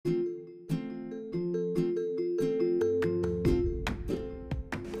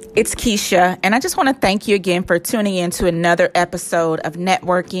It's Keisha, and I just want to thank you again for tuning in to another episode of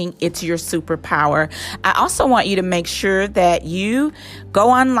Networking. It's Your Superpower. I also want you to make sure that you go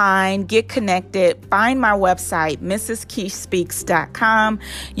online, get connected, find my website, mrskeish.speaks.com.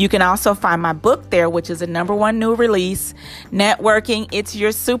 You can also find my book there, which is a #1 new release, Networking. It's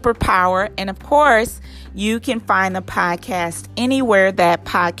Your Superpower. And of course, you can find the podcast anywhere that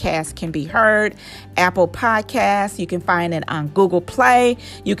podcast can be heard. Apple Podcasts, you can find it on Google Play.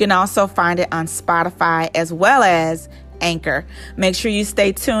 You can also find it on Spotify as well as Anchor. Make sure you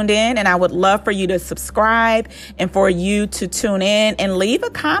stay tuned in, and I would love for you to subscribe and for you to tune in and leave a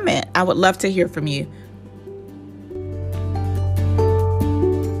comment. I would love to hear from you.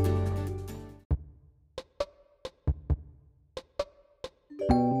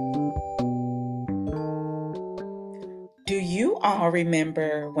 Do you all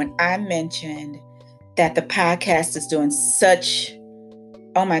remember when I mentioned that the podcast is doing such,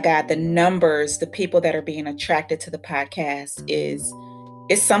 oh my God, the numbers, the people that are being attracted to the podcast is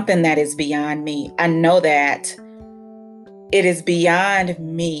something that is beyond me. I know that it is beyond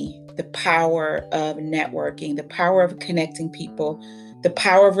me, the power of networking, the power of connecting people, the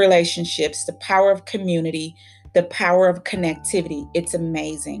power of relationships, the power of community, the power of connectivity. It's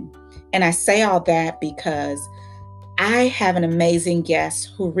amazing. And I say all that because I have an amazing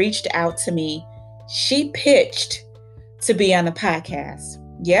guest who reached out to me. She pitched to be on the podcast.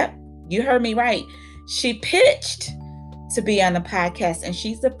 Yep, you heard me right. She pitched to be on the podcast, and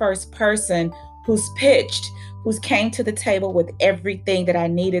she's the first person who's came to the table with everything that I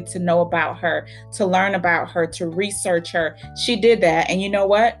needed to know about her, to learn about her, to research her. She did that. And you know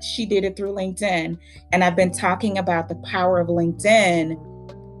what? She did it through LinkedIn. And I've been talking about the power of LinkedIn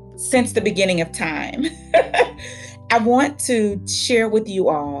since the beginning of time. I want to share with you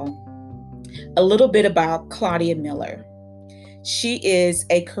all a little bit about Claudia Miller. She is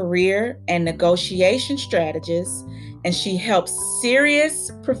a career and negotiation strategist, and she helps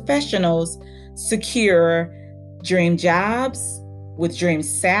serious professionals secure dream jobs with dream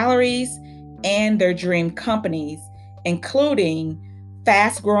salaries and their dream companies, including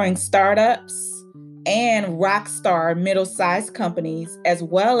fast-growing startups and rock star middle-sized companies, as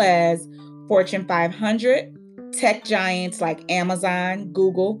well as Fortune 500 tech giants like Amazon,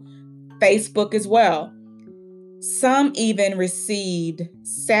 Google, Facebook as well. Some even received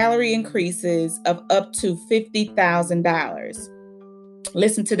salary increases of up to $50,000.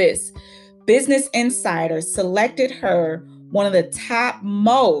 Listen to this. Business Insider selected her one of the top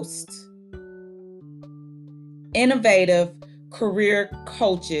most innovative career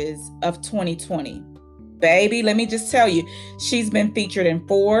coaches of 2020. Baby, let me just tell you, she's been featured in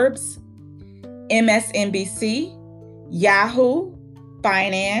Forbes, MSNBC, Yahoo,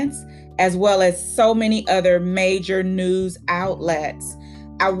 Finance, as well as so many other major news outlets.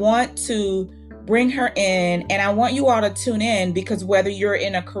 I want to bring her in, and I want you all to tune in, because whether you're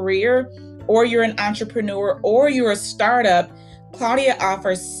in a career or you're an entrepreneur or you're a startup, Claudia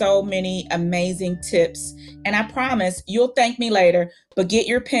offers so many amazing tips. And I promise you'll thank me later, but get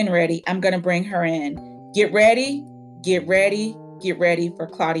your pen ready. I'm going to bring her in. Get ready, get ready, get ready for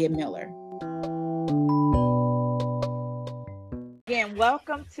Claudia Miller. Again,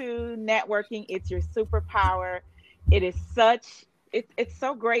 welcome to Networking. It's Your Superpower. It's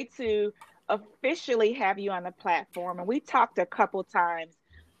so great to officially have you on the platform. And we talked a couple times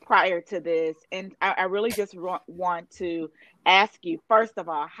prior to this, and I really just want to ask you, first of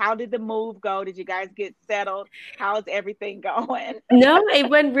all, how did the move go? Did you guys get settled? How's everything going? No, it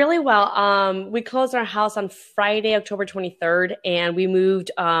went really well. We closed our house on Friday, October 23rd, and we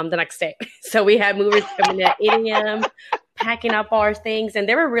moved the next day. So we had movers coming at 8 a.m., packing up all our things, and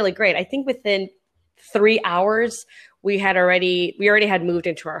they were really great. I think within 3 hours, we already had moved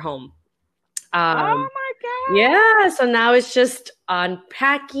into our home. Oh my God. Yeah. So now it's just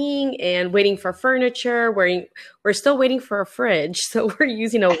unpacking and waiting for furniture. We're still waiting for a fridge. So we're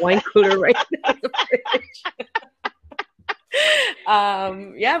using a wine cooler right now.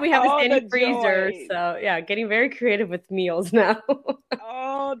 We have a standing freezer. Joys. So yeah, getting very creative with meals now.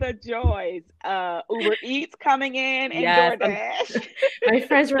 Oh, the joys. Uber Eats coming in and Yes, DoorDash. My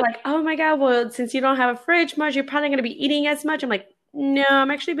friends were like, oh my God, well, since you don't have a fridge much, you're probably going to be eating as much. I'm like, no,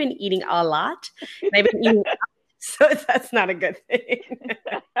 I'm actually been eating a lot. And I've been eating so that's not a good thing.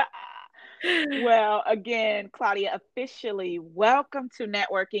 Well, again, Claudia, officially welcome to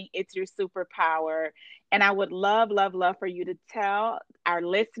Networking. It's Your Superpower. And I would love for you to tell our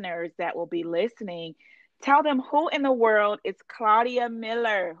listeners that will be listening, tell them who in the world is Claudia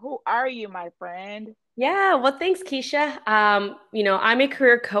Miller. Who are you, my friend? Yeah, well, thanks, Keisha. I'm a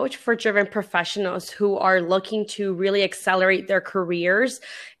career coach for driven professionals who are looking to really accelerate their careers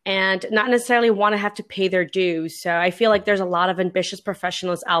and not necessarily want to have to pay their dues. So I feel like there's a lot of ambitious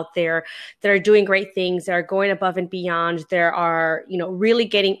professionals out there that are doing great things, that are going above and beyond. There are, really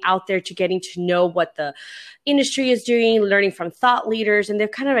getting out there to getting to know what the industry is doing, learning from thought leaders, and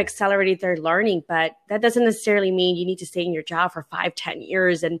they've kind of accelerated their learning. But that doesn't necessarily mean you need to stay in your job for 5-10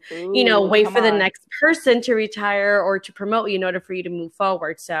 years and, wait for the next person to retire or to promote you in order for you to move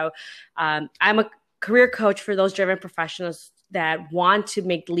forward. So I'm a career coach for those driven professionals that want to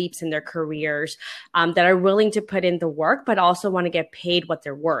make leaps in their careers, that are willing to put in the work, but also want to get paid what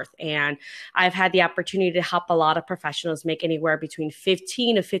they're worth. And I've had the opportunity to help a lot of professionals make anywhere between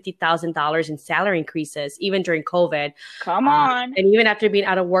 $15,000 to $50,000 in salary increases, even during COVID. Come on. And even after being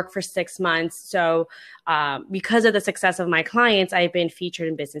out of work for 6 months. So because of the success of my clients, I've been featured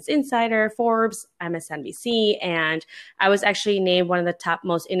in Business Insider, Forbes, MSNBC, and I was actually named one of the top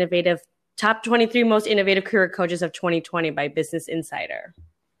 23 most innovative career coaches of 2020 by Business Insider.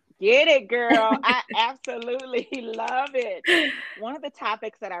 Get it, girl. I absolutely love it. One of the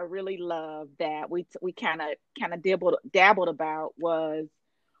topics that I really love that we kind of dabbled about was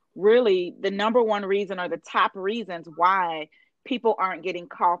really the number one reason or the top reasons why people aren't getting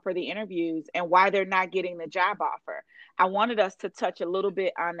called for the interviews and why they're not getting the job offer. I wanted us to touch a little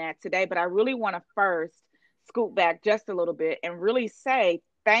bit on that today, but I really want to first scoot back just a little bit and really say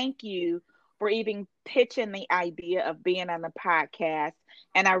thank you for even pitching the idea of being on the podcast.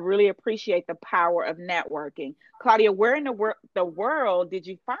 And I really appreciate the power of networking. Claudia, where in the world did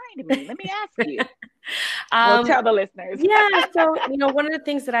you find me? Let me ask you. Well, tell the listeners. Yeah. So, one of the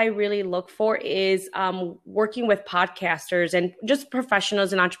things that I really look for is working with podcasters and just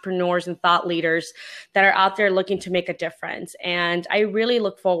professionals and entrepreneurs and thought leaders that are out there looking to make a difference. And I really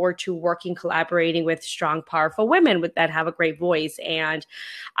look forward to collaborating with strong, powerful women that have a great voice. And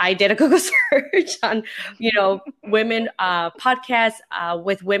I did a Google search on, women podcasts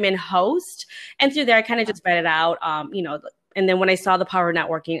with women hosts. And through there, I kind of just vetted out, and then when I saw the power of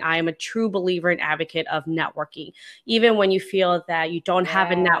networking, I am a true believer and advocate of networking. Even when you feel that you don't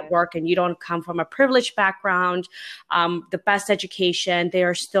have a network and you don't come from a privileged background, the best education,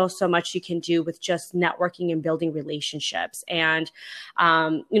 there's still so much you can do with just networking and building relationships. And,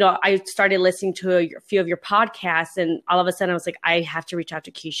 I started listening to a few of your podcasts, and all of a sudden I was like, I have to reach out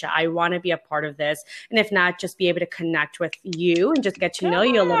to Keisha. I want to be a part of this. And if not, just be able to connect with you and just get to know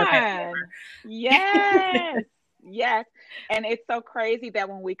you a little bit more. Yes. Yes. And it's so crazy that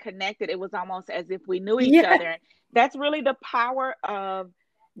when we connected, it was almost as if we knew each other. That's really the power of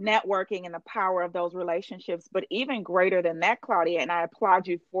networking and the power of those relationships. But even greater than that, Claudia, and I applaud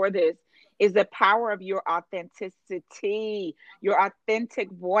you for this, is the power of your authenticity, your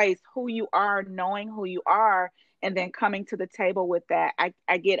authentic voice, who you are, knowing who you are, and then coming to the table with that.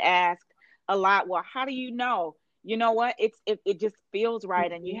 I get asked a lot, well, how do you know? You know what? It just feels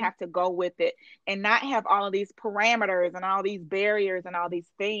right, and you have to go with it and not have all of these parameters and all these barriers and all these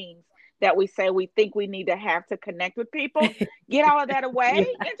things that we say we think we need to have to connect with people. Get all of that away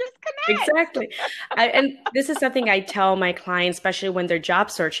and just connect. Exactly. And this is something I tell my clients, especially when they're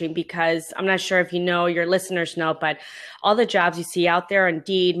job searching, because I'm not sure if your listeners know, but all the jobs you see out there,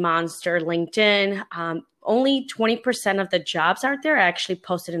 Indeed, Monster, LinkedIn, only 20% of the jobs out there are actually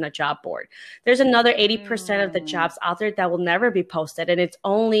posted in a job board. There's another 80% of the jobs out there that will never be posted. And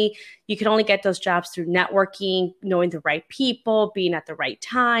you can only get those jobs through networking, knowing the right people, being at the right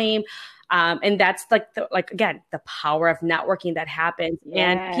time. And that's again, the power of networking that happens. Yes.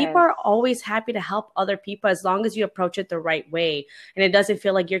 And people are always happy to help other people as long as you approach it the right way. And it doesn't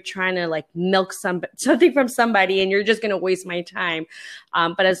feel like you're trying to milk something from somebody and you're just going to waste my time.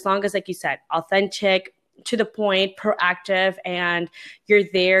 But as long as, like you said, authentic, to the point, proactive, and you're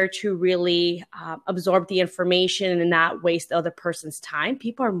there to really absorb the information and not waste the other person's time,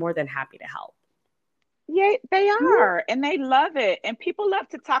 people are more than happy to help. Yeah, they are. And they love it. And people love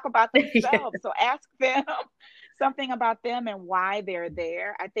to talk about themselves. So ask them something about them and why they're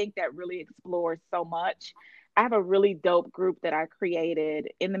there. I think that really explores so much. I have a really dope group that I created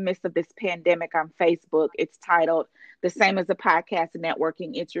in the midst of this pandemic on Facebook. It's titled The Same as the Podcast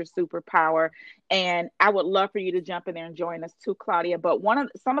Networking, It's Your Superpower. And I would love for you to jump in there and join us too, Claudia. But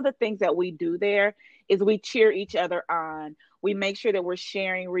some of the things that we do there is we cheer each other on. We make sure that we're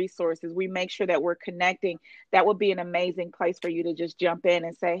sharing resources. We make sure that we're connecting. That would be an amazing place for you to just jump in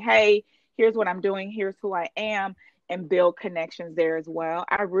and say, hey, here's what I'm doing. Here's who I am, and build connections there as well.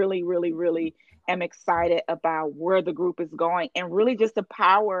 I really, really, really am excited about where the group is going, and really just the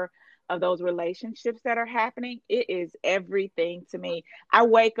power of those relationships that are happening. It is everything to me. I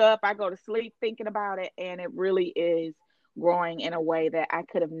wake up, I go to sleep thinking about it, and it really is growing in a way that I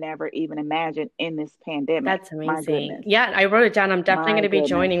could have never even imagined in this pandemic. That's My amazing. goodness. Yeah, I wrote it down. I'm definitely going My to be goodness.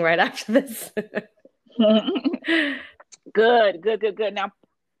 joining right after this. Good, good, good, good. Now,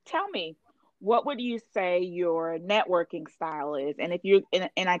 tell me, what would you say your networking style is? And if you and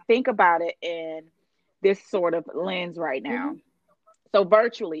I think about it in this sort of lens right now. Mhm. So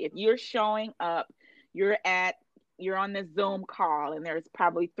virtually, if you're showing up, you're at you're on this Zoom call and there's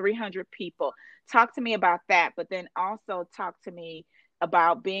probably 300 people. Talk to me about that, but then also talk to me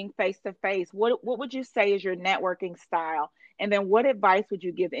about being face to face. What would you say is your networking style? And then what advice would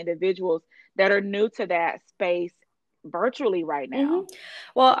you give individuals that are new to that space virtually right hmm now?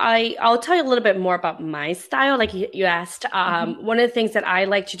 Well, I'll tell you a little bit more about my style. Like you asked, Hmm. one of the things that I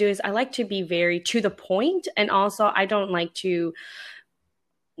like to do is I like to be very to the point, and also I don't like to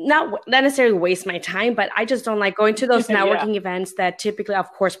not necessarily waste my time, but I just don't like going to those Yeah, networking events that typically,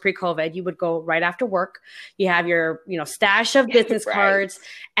 of course, pre-COVID, you would go right after work. You have your, stash of business right. cards,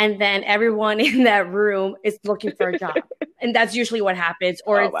 and then everyone in that room is looking for a job. And that's usually what happens.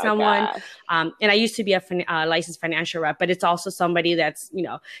 Or Oh it's my someone, gosh. and I used to be a licensed financial rep, but it's also somebody that's,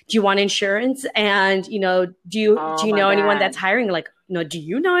 do you want insurance? And, do Oh you my know anyone that's gosh. hiring? Like, no, do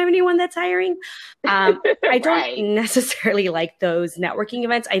you know anyone that's hiring? I don't Right. necessarily like those networking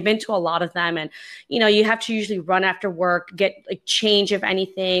events. I've been to a lot of them, and you have to usually run after work, get like change if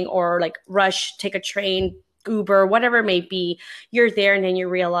anything, or like rush, take a train, Uber, whatever it may be. You're there, and then you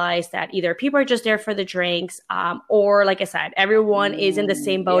realize that either people are just there for the drinks, or like I said, everyone is in the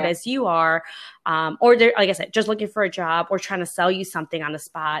same boat Yeah, as you are, or they're like I said, just looking for a job or trying to sell you something on the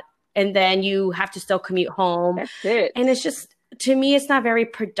spot, and then you have to still commute home, that's it. and it's just to me it's not very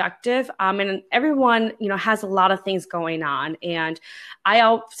productive, and everyone has a lot of things going on, and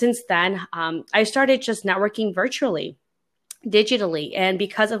since then I started just networking virtually, digitally, and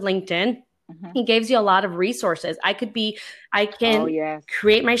because of LinkedIn, Hmm. it gives you a lot of resources. I Oh, can yes.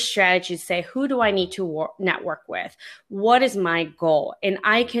 create my strategy, say, who do I need to network with? What is my goal? And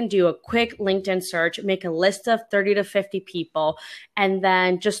I can do a quick LinkedIn search, make a list of 30 to 50 people, and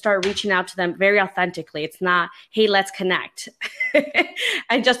then just start reaching out to them very authentically. It's not, hey, let's connect.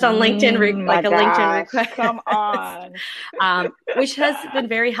 And just on LinkedIn, My like a LinkedIn gosh. request. Come on. Which has been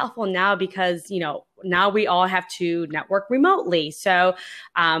very helpful now because, now we all have to network remotely. So,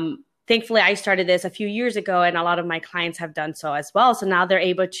 thankfully, I started this a few years ago, and a lot of my clients have done so as well. So now they're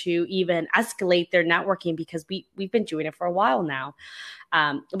able to even escalate their networking because we've been doing it for a while now.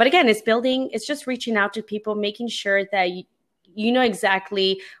 But again, it's just reaching out to people, making sure that you know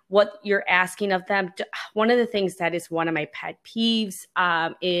exactly what you're asking of them. One of the things that is one of my pet peeves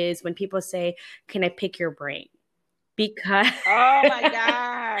is when people say, "Can I pick your brain?" Because Oh my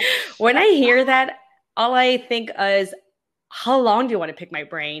gosh. when I hear that, all I think is, how long do you want to pick my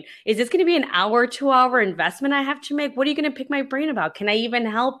brain? Is this going to be an hour, 2 hour investment I have to make? What are you going to pick my brain about? Can I even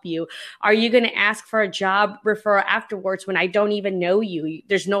help you? Are you going to ask for a job referral afterwards when I don't even know you?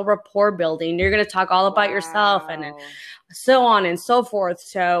 There's no rapport building. You're going to talk all about yourself and Wow. so on and so forth.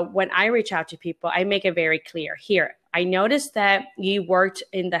 So when I reach out to people, I make it very clear here. I noticed that you worked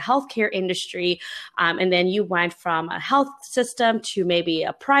in the healthcare industry, and then you went from a health system to maybe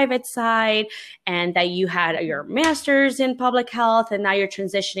a private side, and that you had your master's in public health, and now you're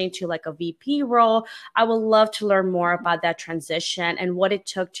transitioning to like a VP role. I would love to learn more about that transition and what it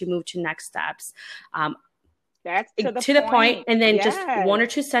took to move to next steps. Um, That's to the to the point, point. and then just Yes. one or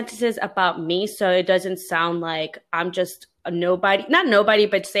two sentences about me so it doesn't sound like I'm just a nobody, not nobody,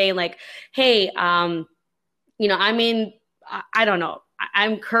 but saying like, hey, I mean, I don't know.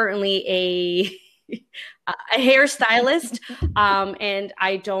 I'm currently a hairstylist, and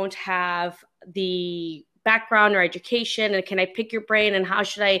I don't have the background or education. And can I pick your brain? And how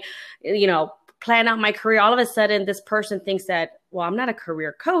should I, plan out my career? All of a sudden, this person thinks that, well, I'm not a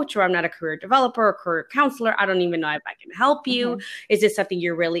career coach, or I'm not a career developer or career counselor. I don't even know if I can help you. Hmm. Is this something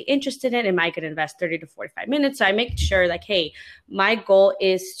you're really interested in? Am I going to invest 30 to 45 minutes? So I make sure like, hey, my goal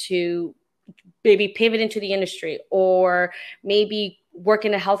is to maybe pivot into the industry, or maybe work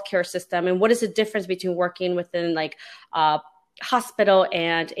in a healthcare system. And what is the difference between working within like a hospital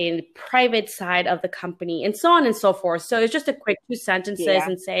and a private side of the company, and so on and so forth. So it's just a quick two sentences Yeah.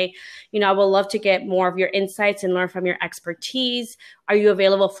 and say, I would love to get more of your insights and learn from your expertise. Are you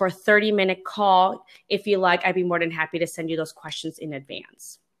available for a 30-minute call? If you like, I'd be more than happy to send you those questions in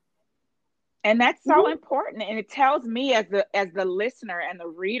advance. And that's so Mhm. important. And it tells me as the listener and the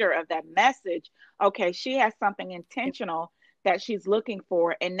reader of that message, okay, she has something intentional that she's looking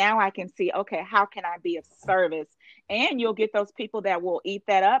for. And now I can see, okay, how can I be of service? And you'll get those people that will eat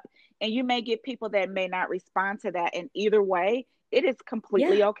that up. And you may get people that may not respond to that. And either way, it is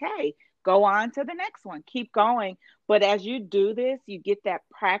completely Yeah. okay. go on to the next one, keep going. But as you do this, you get that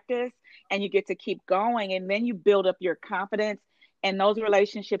practice and you get to keep going. And then you build up your confidence. And those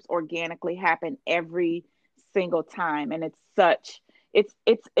relationships organically happen every single time. And it's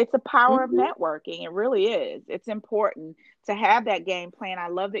a power of Mhm. networking. It really is. It's important to have that game plan. I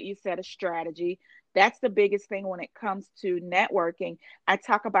love that you said a strategy. That's the biggest thing when it comes to networking. I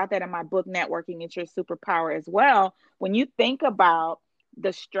talk about that in my book, Networking It's Your Superpower, as well. When you think about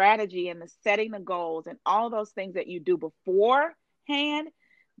the strategy and the setting the goals and all those things that you do beforehand,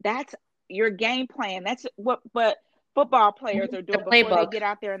 that's your game plan. That's what football players Mhm. are The doing before they playbook. get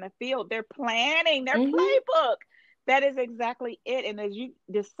out there in the field. They're planning their Mhm. playbook. That is exactly it. And as you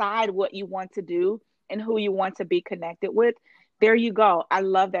decide what you want to do and who you want to be connected with, there you go. I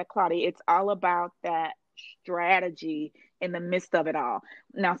love that, Claudia. It's all about that strategy in the midst of it all.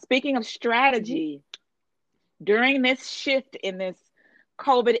 Now, speaking of Mhm. strategy, during this shift in this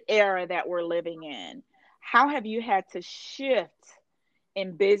COVID era that we're living in, how have you had to shift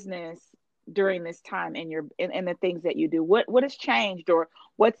in business during this time in the things that you do? What has changed or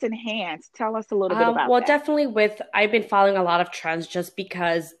what's enhanced? Tell us a little bit about Well, that. definitely I've been following a lot of trends just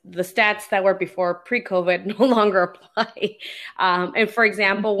because the stats that were before pre-COVID no longer apply. And for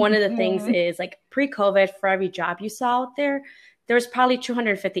example, one of the things is like pre-COVID, for every job you saw out there, there was probably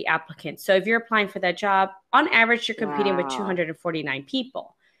 250 applicants. So if you're applying for that job, on average, you're competing with Wow. 249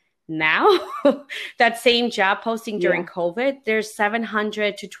 people. Now, that same job posting during Yeah. COVID, there's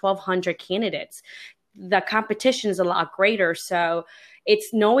 700 to 1,200 candidates. The competition is a lot greater. So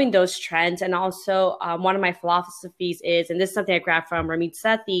it's knowing those trends. And also, one of my philosophies is, and this is something I grabbed from Ramit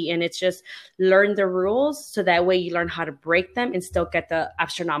Sethi, and it's just learn the rules so that way you learn how to break them and still get the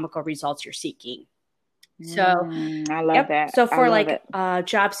astronomical results you're seeking. So, I love yep. that. So I for love like it.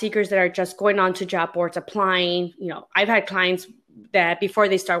 job seekers that are just going on to job boards applying, I've had clients that before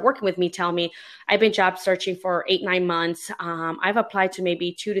they start working with me tell me, I've been job searching for 8, 9 months. I've applied to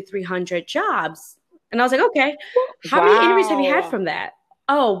maybe 200 to 300 jobs. And I was like, okay, how many interviews have you had Wow. from that?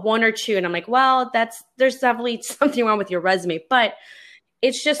 Oh, 1 or 2. And I'm like, well, there's definitely something wrong with your resume, but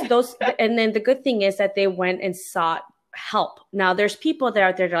it's just those. And then the good thing is that they went and sought help. Now there's people that are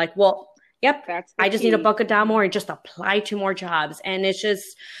out there that are like, well, yep, That's the I just need to key. buckle down more and just apply to more jobs. And it's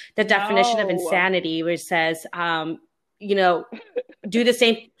just the definition of No, insanity, which says, you know, do the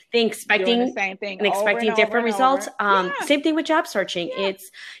same thing, doing the expecting same thing and over and expecting over different and results. over. Yeah. Same thing with job searching. Yeah.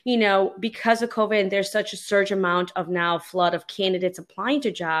 It's, because of COVID, and there's such a surge amount of now flood of candidates applying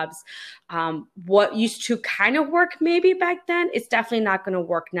to jobs. What used to kind of work maybe back then, it's definitely not going to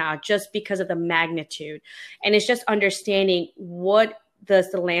work now just because of the magnitude. And it's just understanding what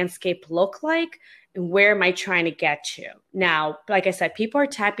does the landscape look like and where am I trying to get to? Now, like I said, people are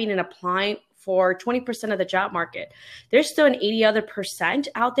tapping and applying for 20% of the job market. There's still an 80 other percent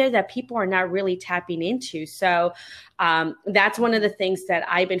out there that people are not really tapping into. So that's one of the things that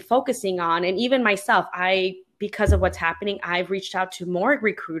I've been focusing on. And even myself, because of what's happening, I've reached out to more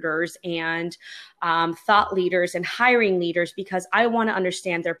recruiters and thought leaders and hiring leaders because I want to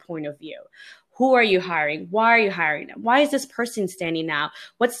understand their point of view. Who are you hiring? Why are you hiring them? Why is this person standing out?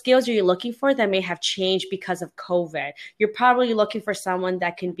 What skills are you looking for that may have changed because of COVID? You're probably looking for someone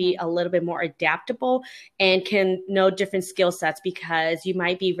that can be a little bit more adaptable and can know different skill sets because you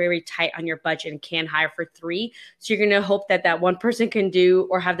might be very tight on your budget and can't hire for 3. So you're going to hope that one person can do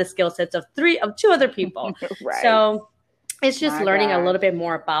or have the skill sets of 2 other people. Right. So it's just My learning a gosh. little bit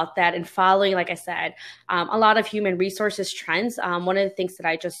more about that and following, like I said, a lot of human resources trends. One of the things that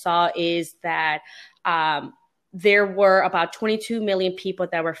I just saw is that there were about 22 million people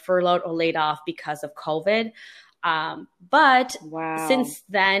that were furloughed or laid off because of COVID. But Wow. since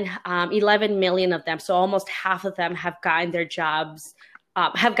then, 11 million of them, so almost half of them have gotten their jobs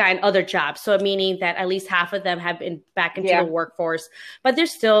have gotten other jobs. So meaning that at least half of them have been back into the Yeah. workforce, but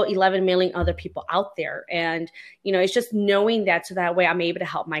there's still 11 million other people out there. And, it's just knowing that so that way I'm able to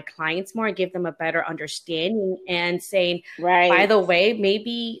help my clients more and give them a better understanding and saying, by Right. the way,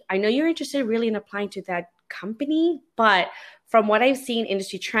 maybe I know you're interested really in applying to that company, but from what I've seen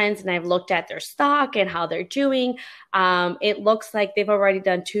industry trends and I've looked at their stock and how they're doing, it looks like they've already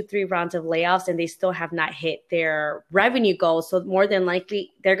done 2, 3 rounds of layoffs and they still have not hit their revenue goals. So more than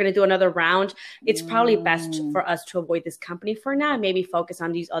likely they're going to do another round. It's probably best Mm. for us to avoid this company for now and maybe focus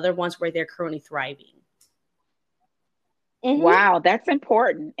on these other ones where they're currently thriving. Mm-hmm. Wow, that's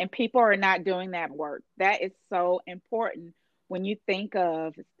important. And people are not doing that work. That is so important when you think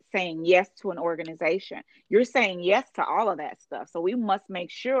of saying yes to an organization. You're saying yes to all of that stuff. So we must make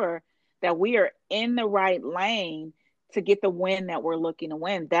sure that we are in the right lane to get the win that we're looking to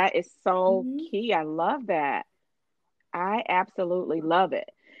win. That is so Mm-hmm. key. I love that. I absolutely love it.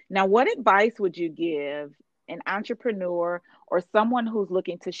 Now, what advice would you give an entrepreneur or someone who's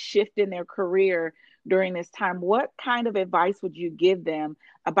looking to shift in their career during this time? What kind of advice would you give them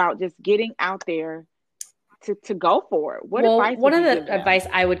about just getting out there to go for it? What Well, advice one would of you give the them? advice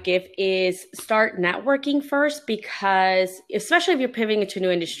I would give is start networking first, because especially if you're pivoting into a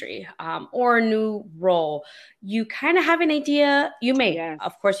new industry or a new role, you kind of have an idea. You may, Yes.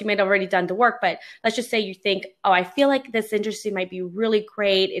 of course, you may have already done the work, but let's just say you think, oh, I feel like this industry might be really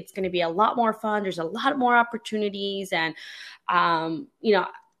great. It's going to be a lot more fun. There's a lot more opportunities, and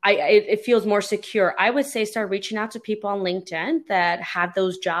it feels more secure. I would say start reaching out to people on LinkedIn that have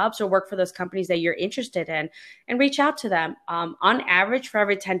those jobs or work for those companies that you're interested in, and reach out to them. On average, for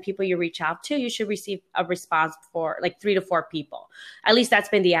every 10 people you reach out to, you should receive a response for like 3 to 4 people. At least that's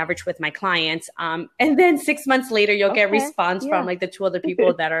been the average with my clients. And then 6 months later, you'll get a response from like the 2 other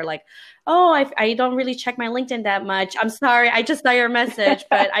people that are like, oh, I don't really check my LinkedIn that much. I'm sorry. I just saw your message,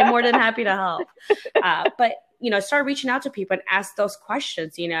 but I'm more than happy to help. But start reaching out to people and ask those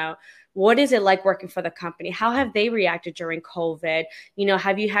questions. What is it like working for the company? How have they reacted during COVID?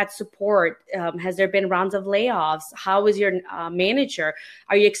 Have you had support? Has there been rounds of layoffs? How is your manager?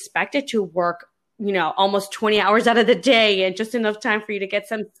 Are you expected to work almost 20 hours out of the day and just enough time for you to get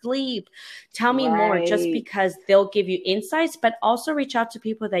some sleep? Tell me more, just because they'll give you insights, but also reach out to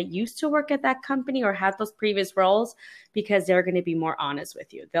people that used to work at that company or had those previous roles, because they're going to be more honest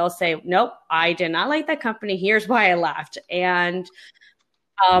with you. They'll say, nope, I did not like that company. Here's why I left. And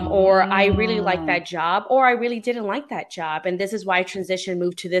or I really like that job, or I really didn't like that job. And this is why I transitioned,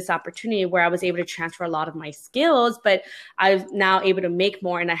 moved to this opportunity where I was able to transfer a lot of my skills, but I'm now able to make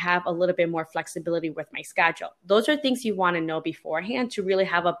more, and I have a little bit more flexibility with my schedule. Those are things you want to know beforehand to really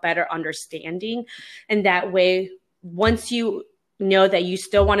have a better understanding. And that way, once you know that you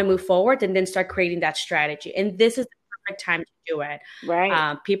still want to move forward, and then start creating that strategy. And this is the perfect time to do it.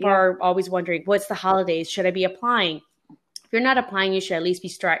 Right. People are always wondering, what's the holidays? Should I be applying? If you're not applying, you should at least be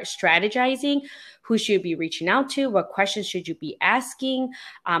strategizing. Who should you be reaching out to? What questions should you be asking?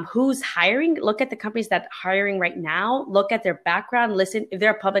 Who's hiring? Look at the companies that are hiring right now. Look at their background. Listen, if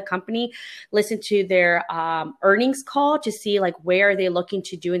they're a public company, listen to their earnings call to see like where are they looking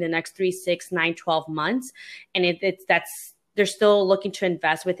to do in the next 3, 6, 9, 12 months. And if they're still looking to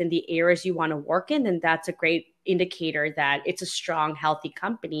invest within the areas you want to work in, then that's a great indicator that it's a strong, healthy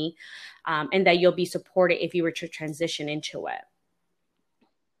company, and that you'll be supported if you were to transition into it.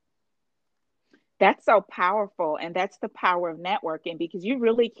 That's so powerful. And that's the power of networking, because you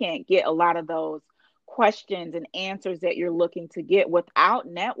really can't get a lot of those questions and answers that you're looking to get without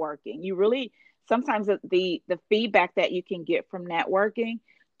networking. You really, sometimes the feedback that you can get from networking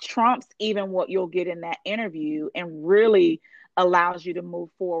trumps even what you'll get in that interview, and really allows you to move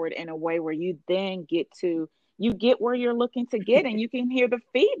forward in a way where you then get where you're looking to get, and you can hear the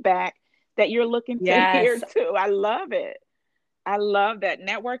feedback that you're looking to hear too. I love it. I love that.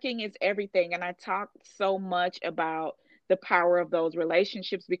 Networking is everything. And I talk so much about the power of those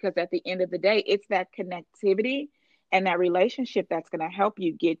relationships, because at the end of the day, it's that connectivity and that relationship that's going to help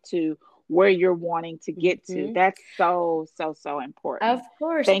you get to where you're wanting to get to. That's so, so, so important. Of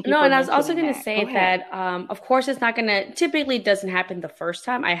course. Thank you. No, and I was also going to say that, of course, it's not going to, typically doesn't happen the first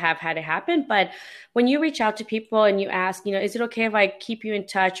time. I have had it happen, but when you reach out to people and you ask, is it okay if I keep you in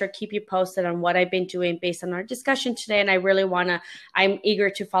touch or keep you posted on what I've been doing based on our discussion today? And I'm eager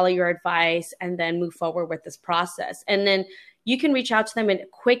to follow your advice and then move forward with this process. And then you can reach out to them in a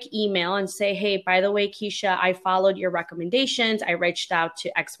quick email and say, hey, by the way, Keisha, I followed your recommendations. I reached out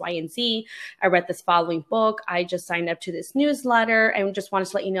to X, Y, and Z. I read this following book. I just signed up to this newsletter and just wanted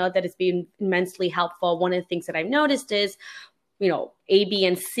to let you know that it's been immensely helpful. One of the things that I've noticed is, A, B,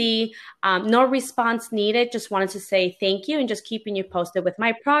 and C. No response needed. Just wanted to say thank you and just keeping you posted with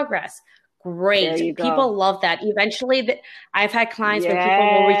my progress. Great. People love that. Eventually, I've had clients where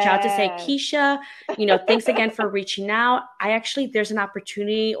people will reach out to say, Keisha, thanks again for reaching out. There's an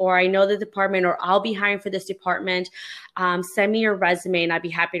opportunity, or I know the department, or I'll be hiring for this department. Send me your resume and I'd be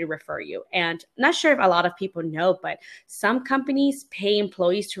happy to refer you. And I'm not sure if a lot of people know, but some companies pay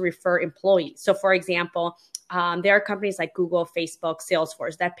employees to refer employees. So for example, there are companies like Google, Facebook,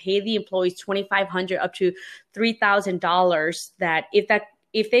 Salesforce that pay the employees $2,500 up to $3,000 that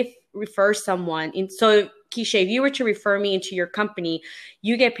if they refer someone in. So Keisha, if you were to refer me into your company,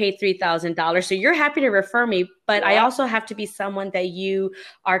 you get paid $3,000. So you're happy to refer me, but I also have to be someone that you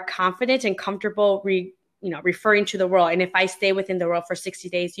are confident and comfortable referring to the role. And if I stay within the role for 60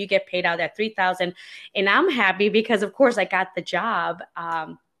 days, you get paid out at $3,000. And I'm happy because of course I got the job.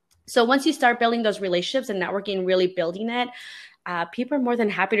 So once you start building those relationships and networking, really building it, people are more than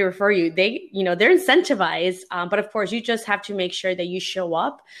happy to refer you. They're incentivized, but of course, you just have to make sure that you show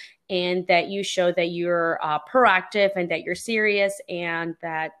up and that you show that you're proactive and that you're serious and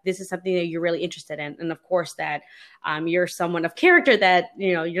that this is something that you're really interested in. And of course, that you're someone of character that,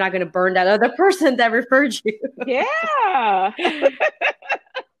 you're not going to burn that other person that referred you. Yeah.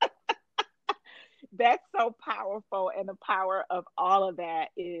 That's so powerful. And the power of all of that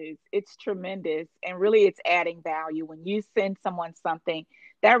it's tremendous. And really it's adding value. When you send someone something,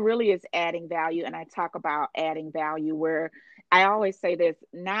 that really is adding value. And I talk about adding value where I always say this,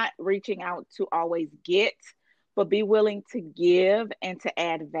 not reaching out to always get, but be willing to give and to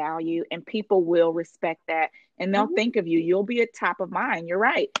add value. And people will respect that. And they'll think of you. You'll be at top of mind. You're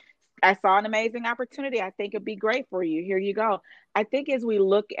right. I saw an amazing opportunity. I think it'd be great for you. Here you go. I think as we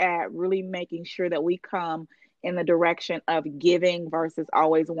look at really making sure that we come in the direction of giving versus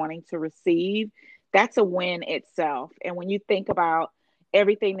always wanting to receive, that's a win itself. And when you think about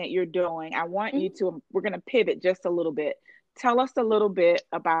everything that you're doing, I want you to, we're going to pivot just a little bit. Tell us a little bit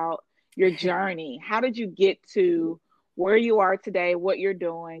about your journey. How did you get to where you are today, what you're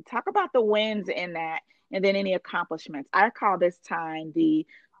doing? Talk about the wins in that, and then any accomplishments. I call this time the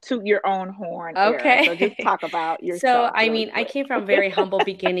toot your own horn Okay. era. So just talk about yourself. So, I came from very humble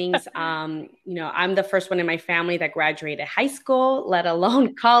beginnings. I'm the first one in my family that graduated high school, let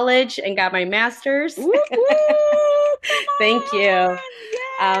alone college, and got my master's. Thank you.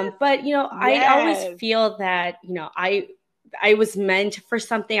 Yes. But, I always feel that, I was meant for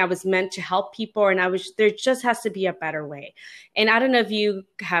something. I was meant to help people, and there just has to be a better way. And I don't know if you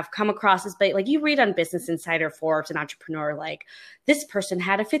have come across this, but like you read on Business Insider, Forbes, an entrepreneur, like this person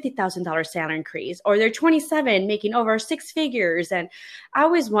had a $50,000 salary increase, or they're 27 making over 6 figures. And I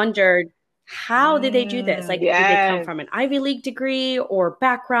always wondered, how did they do this? Like, did they come from an Ivy League degree or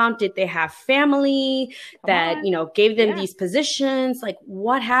background? Did they have family that, gave them these positions? Like,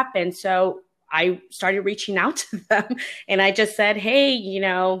 what happened? So I started reaching out to them, and I just said, hey,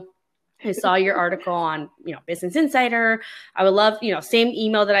 I saw your article on, Business Insider. I would love, same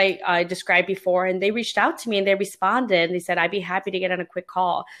email that I described before. And they reached out to me and they responded and they said, I'd be happy to get on a quick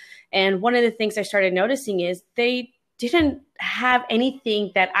call. And one of the things I started noticing is they didn't have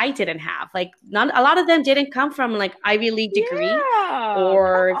anything that I didn't have. Like a lot of them didn't come from like Ivy League degree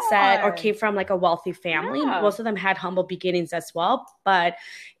or came from like a wealthy family. Yeah. Most of them had humble beginnings as well, but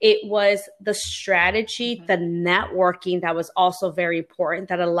it was the strategy, the networking that was also very important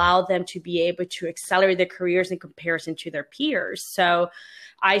that allowed them to be able to accelerate their careers in comparison to their peers. So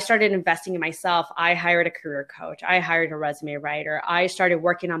I started investing in myself. I hired a career coach. I hired a resume writer. I started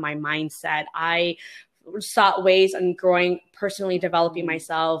working on my mindset. I sought ways on growing, personally developing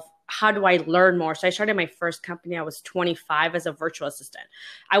myself. How do I learn more? So I started my first company. I was 25 as a virtual assistant.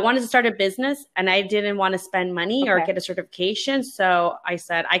 I wanted to start a business and I didn't want to spend money or get a certification. So I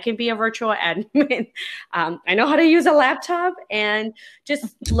said, I can be a virtual admin. I know how to use a laptop, and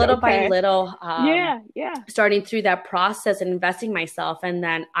just little by little, starting through that process and investing myself. And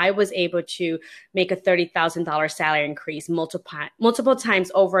then I was able to make a $30,000 salary increase multiple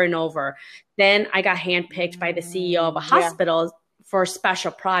times over and over. Then I got handpicked by the CEO of a hospital for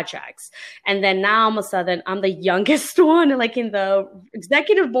special projects. And then now all of a sudden I'm the youngest one, like in the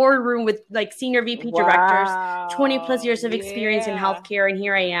executive boardroom with like senior VP directors, 20 plus years of experience in healthcare. And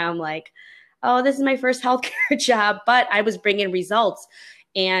here I am like, oh, this is my first healthcare job, but I was bringing results.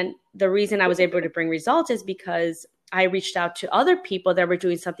 And the reason I was able to bring results is because I reached out to other people that were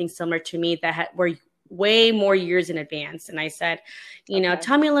doing something similar to me that were way more years in advance. And I said,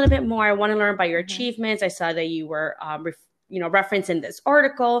 tell me a little bit more. I want to learn about your achievements. I saw that you were reference in this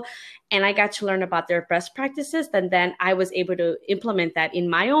article, and I got to learn about their best practices. And then I was able to implement that in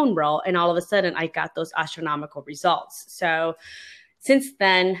my own role. And all of a sudden I got those astronomical results. So since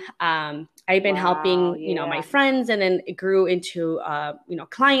then, I've been helping, my friends, and then it grew into,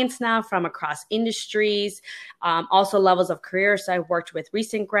 clients now from across industries, also levels of career. So I've worked with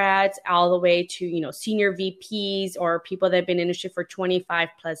recent grads all the way to, senior VPs or people that have been in industry for 25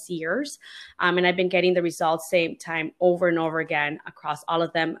 plus years. And I've been getting the results same time over and over again across all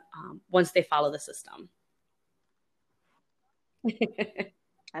of them once they follow the system.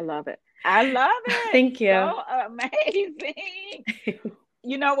 I love it. I love it. Thank you. So amazing.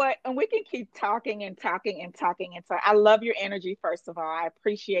 You know what? And we can keep talking and talking and talking. And so I love your energy, first of all. I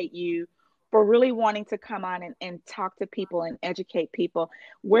appreciate you for really wanting to come on and talk to people and educate people.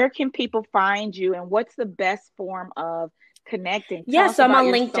 Where can people find you, and what's the best form of connecting? Yes, I'm on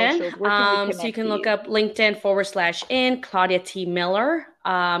LinkedIn. So you can look up LinkedIn /in Claudia T. Miller.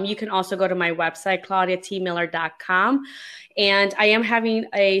 You can also go to my website, claudiatmiller.com. And I am having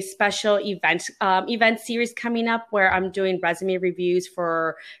a special event series coming up where I'm doing resume reviews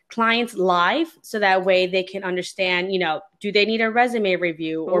for clients live. So that way they can understand, do they need a resume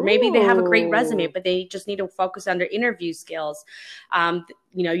review? Or maybe they have a great resume, but they just need to focus on their interview skills.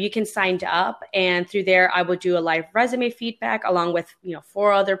 You can sign up, and through there, I will do a live resume feedback along with,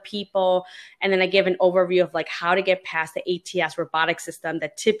 4 other people. And then I give an overview of like how to get past the ATS robotic system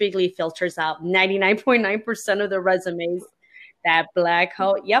that typically filters out 99.9% of the resumes. That black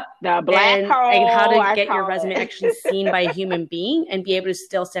hole. Yep. The black hole. And how to get your resume actually seen by a human being and be able to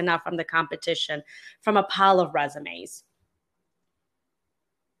still stand out from the competition from a pile of resumes.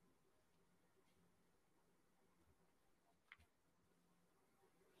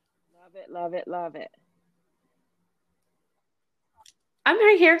 Love it, love it, love it. I'm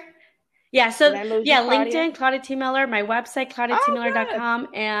right here. Yeah, so LinkedIn, Claudia T. Miller, my website, claudiatmiller.com.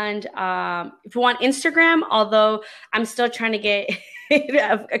 And if you want Instagram, although I'm still trying to get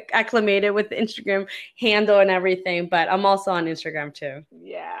acclimated with the Instagram handle and everything, but I'm also on Instagram too.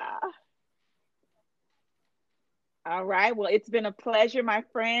 Yeah. All right. Well, it's been a pleasure, my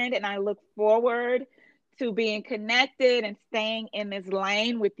friend, and I look forward to being connected and staying in this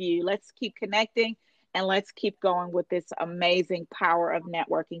lane with you. Let's keep connecting. And let's keep going with this amazing power of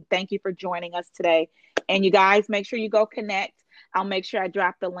networking. Thank you for joining us today. And you guys, make sure you go connect. I'll make sure I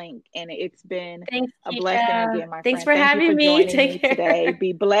drop the link. And it's been a blessing again, my friend. Thanks for having me. Take care. Today.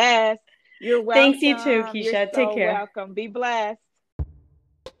 Be blessed. You're welcome. Thanks, you too, Keisha. Take care. Welcome. Be blessed.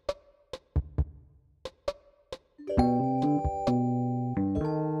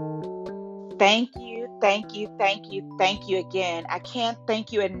 Thank you. Thank you, thank you, thank you again. I can't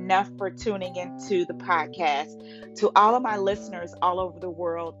thank you enough for tuning into the podcast. To all of my listeners all over the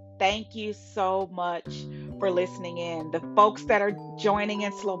world, thank you so much for listening in. The folks that are joining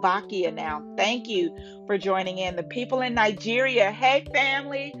in Slovakia now, thank you for joining in. The people in Nigeria, hey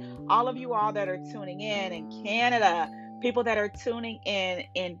family, all of you all that are tuning in Canada, people that are tuning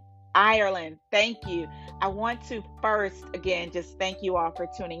in Ireland, thank you. I want to first, again, just thank you all for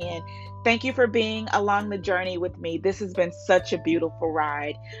tuning in. Thank you for being along the journey with me. This has been such a beautiful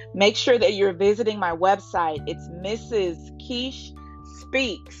ride. Make sure that you're visiting my website. It's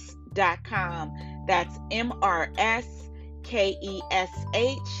MrsKesh.com. That's MRSKESH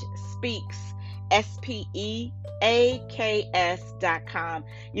Speaks. SPEAKS.com.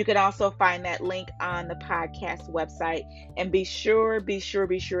 You can also find that link on the podcast website. And be sure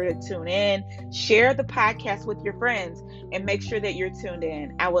to tune in. Share the podcast with your friends and make sure that you're tuned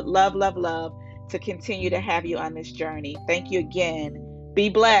in. I would love to continue to have you on this journey. Thank you again. Be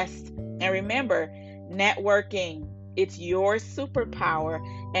blessed. And remember, networking, it's your superpower,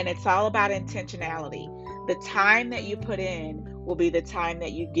 and it's all about intentionality. The time that you put in will be the time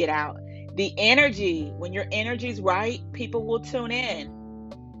that you get out. The energy, when your energy's right, people will tune in.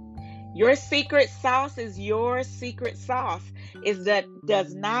 Your secret sauce is your secret sauce. That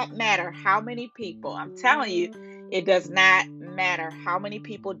does not matter how many people, I'm telling you, it does not matter how many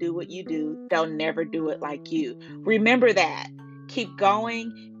people do what you do. They'll never do it like you. Remember that. Keep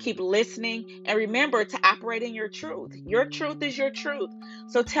going, keep listening, and remember to operate in your truth. Your truth is your truth.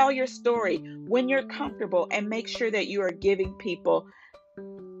 So tell your story when you're comfortable and make sure that you are giving people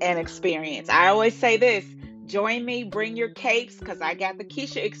an experience. I always say this, join me, bring your capes, because I got the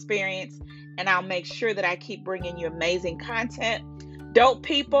Keisha experience, and I'll make sure that I keep bringing you amazing content, dope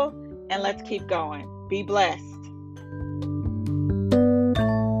people, and let's keep going. Be blessed.